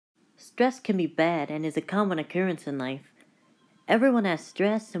Stress can be bad and is a common occurrence in life. Everyone has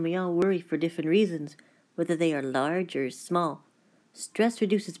stress and we all worry for different reasons, whether they are large or small. Stress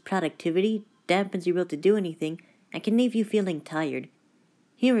reduces productivity, dampens your will to do anything, and can leave you feeling tired.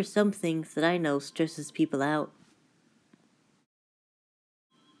 Here are some things that I know stresses people out.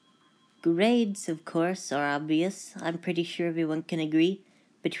 Grades, of course, are obvious. I'm pretty sure everyone can agree.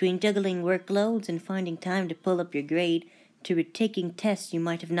 Between juggling workloads and finding time to pull up your grade, to retaking tests you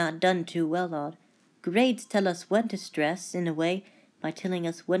might have not done too well on, grades tell us when to stress, in a way, by telling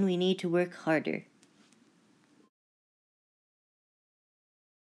us when we need to work harder.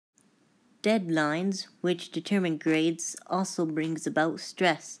 Deadlines, which determine grades, also brings about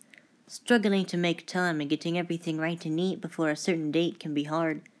stress. Struggling to make time and getting everything right and neat before a certain date can be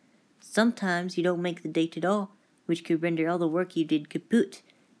hard. Sometimes you don't make the date at all, which could render all the work you did kaput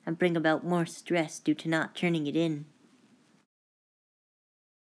and bring about more stress due to not turning it in.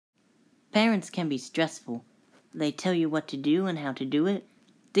 Parents can be stressful. They tell you what to do and how to do it,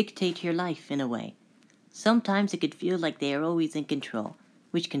 dictate your life in a way. Sometimes it could feel like they are always in control,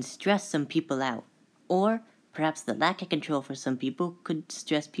 which can stress some people out. Or perhaps the lack of control for some people could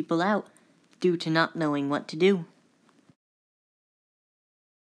stress people out due to not knowing what to do.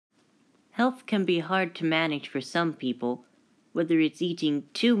 Health can be hard to manage for some people, whether it's eating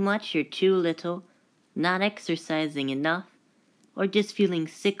too much or too little, not exercising enough, or just feeling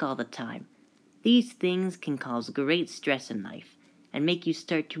sick all the time. These things can cause great stress in life and make you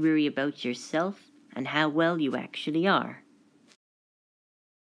start to worry about yourself and how well you actually are.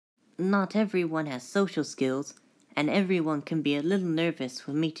 Not everyone has social skills, and everyone can be a little nervous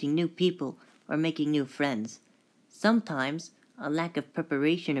when meeting new people or making new friends. Sometimes, a lack of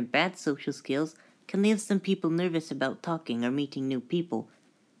preparation or bad social skills can leave some people nervous about talking or meeting new people.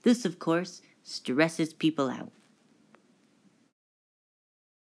 This, of course, stresses people out.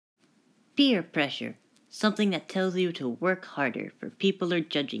 Peer pressure, something that tells you to work harder for people are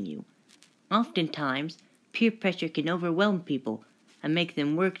judging you. Oftentimes, peer pressure can overwhelm people and make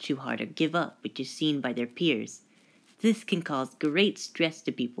them work too hard or give up, which is seen by their peers. This can cause great stress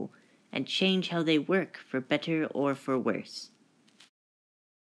to people and change how they work for better or for worse.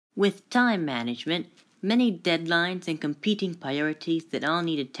 With time management, many deadlines and competing priorities that all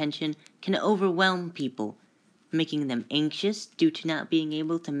need attention can overwhelm people, making them anxious due to not being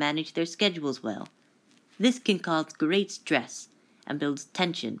able to manage their schedules well. This can cause great stress and builds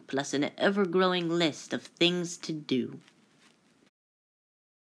tension plus an ever-growing list of things to do.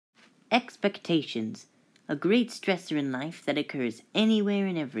 Expectations, a great stressor in life that occurs anywhere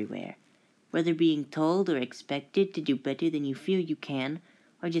and everywhere, whether being told or expected to do better than you feel you can,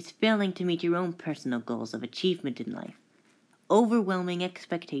 or just failing to meet your own personal goals of achievement in life. Overwhelming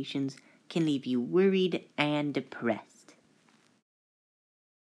expectations can leave you worried and depressed.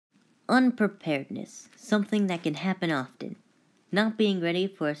 Unpreparedness, something that can happen often. Not being ready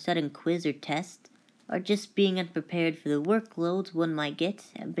for a sudden quiz or test, or just being unprepared for the workloads one might get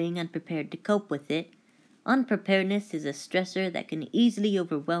and being unprepared to cope with it. Unpreparedness is a stressor that can easily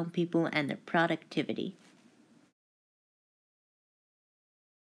overwhelm people and their productivity.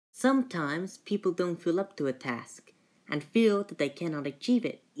 Sometimes people don't feel up to a task and feel that they cannot achieve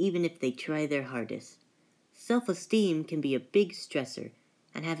it even if they try their hardest. Self-esteem can be a big stressor,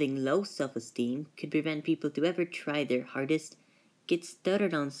 and having low self-esteem could prevent people to ever try their hardest, get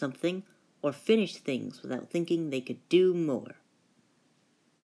started on something, or finish things without thinking they could do more.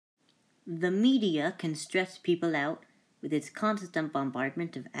 The media can stress people out with its constant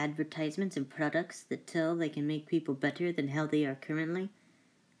bombardment of advertisements and products that tell they can make people better than how they are currently,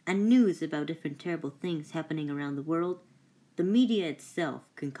 and news about different terrible things happening around the world. The media itself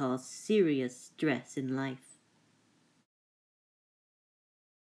can cause serious stress in life.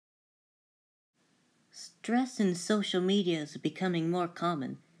 Stress in social media is becoming more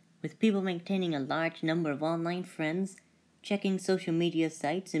common, with people maintaining a large number of online friends, checking social media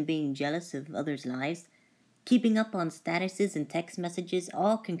sites and being jealous of others' lives. Keeping up on statuses and text messages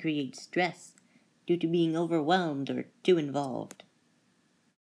all can create stress due to being overwhelmed or too involved.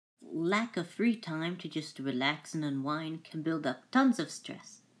 Lack of free time to just relax and unwind can build up tons of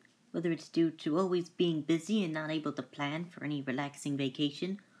stress, whether it's due to always being busy and not able to plan for any relaxing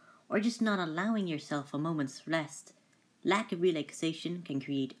vacation, or just not allowing yourself a moment's rest. Lack of relaxation can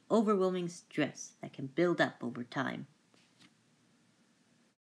create overwhelming stress that can build up over time.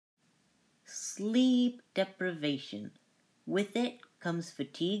 Sleep deprivation. With it comes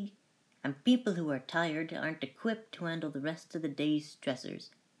fatigue, and people who are tired aren't equipped to handle the rest of the day's stressors.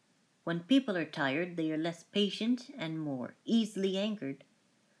 When people are tired, they are less patient and more easily angered,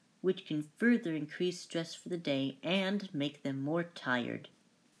 which can further increase stress for the day and make them more tired.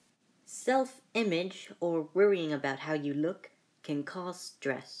 Self-image, or worrying about how you look, can cause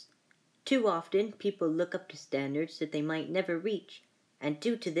stress. Too often, people look up to standards that they might never reach, and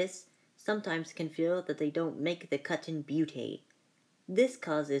due to this, sometimes can feel that they don't make the cut in beauty. This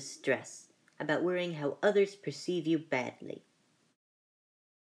causes stress about worrying how others perceive you badly.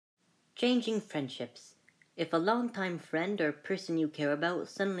 Changing friendships. If a longtime friend or person you care about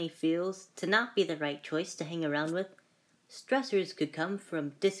suddenly feels to not be the right choice to hang around with, stressors could come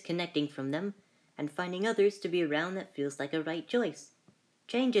from disconnecting from them and finding others to be around that feels like a right choice.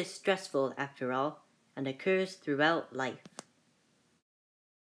 Change is stressful, after all, and occurs throughout life.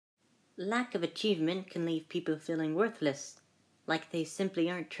 Lack of achievement can leave people feeling worthless, like they simply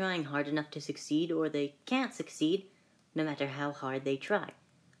aren't trying hard enough to succeed or they can't succeed no matter how hard they try.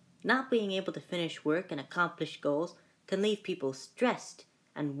 Not being able to finish work and accomplish goals can leave people stressed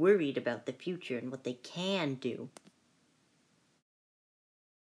and worried about the future and what they can do.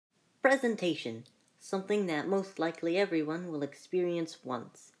 Presentation, something that most likely everyone will experience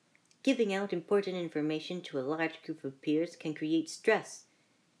once. Giving out important information to a large group of peers can create stress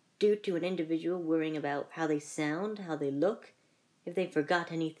due to an individual worrying about how they sound, how they look, if they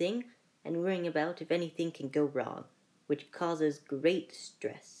forgot anything, and worrying about if anything can go wrong, which causes great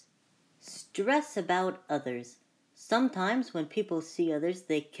stress. Stress about others. Sometimes when people see others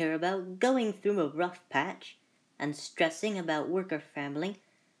they care about going through a rough patch and stressing about work or family,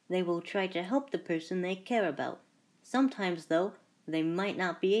 they will try to help the person they care about. Sometimes, though, they might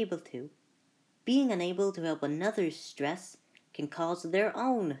not be able to. Being unable to help another's stress can cause their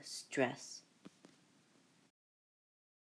own stress.